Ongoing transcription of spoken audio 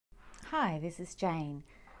Hi, this is Jane.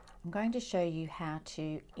 I'm going to show you how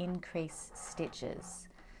to increase stitches.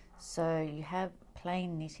 So you have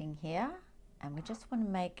plain knitting here, and we just want to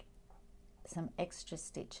make some extra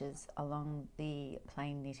stitches along the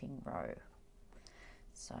plain knitting row.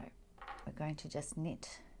 So we're going to just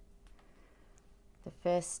knit the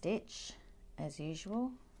first stitch as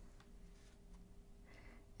usual,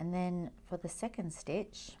 and then for the second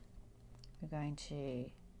stitch we're going to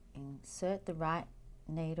insert the right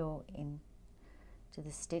needle into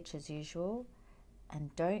the stitch as usual,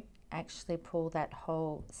 and don't actually pull that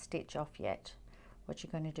whole stitch off yet. What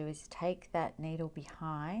you're going to do is take that needle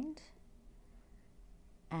behind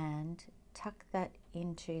and tuck that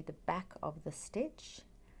into the back of the stitch,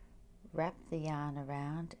 wrap the yarn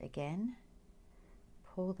around again,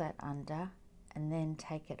 pull that under, and then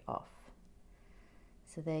take it off.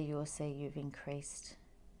 So there you'll see you've increased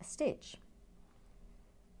a stitch.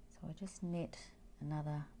 So I'll just knit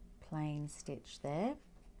another plain stitch there,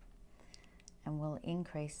 and we'll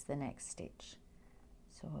increase the next stitch.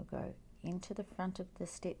 So we'll go into the front of the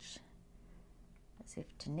stitch as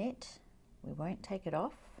if to knit. We won't take it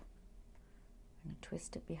off. I'm going to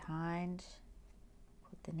twist it behind,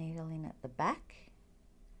 put the needle in at the back,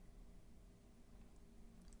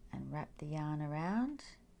 and wrap the yarn around,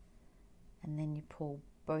 and then you pull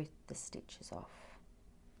both the stitches off.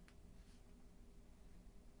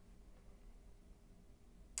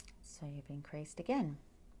 So you've increased again.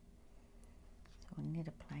 So we'll knit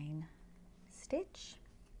a plain stitch,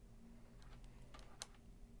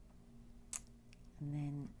 and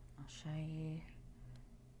then I'll show you,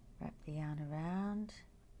 wrap the yarn around.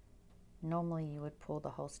 Normally you would pull the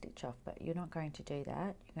whole stitch off, but you're not going to do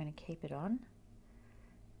that. You're going to keep it on.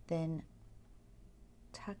 Then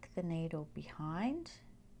tuck the needle behind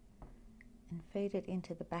and feed it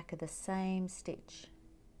into the back of the same stitch.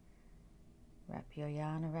 Wrap your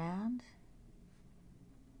yarn around,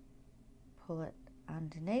 pull it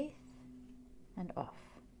underneath and off,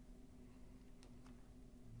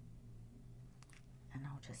 and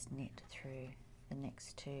I'll just knit through the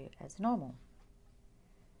next two as normal.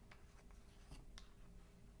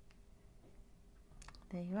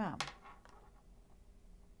 There you are.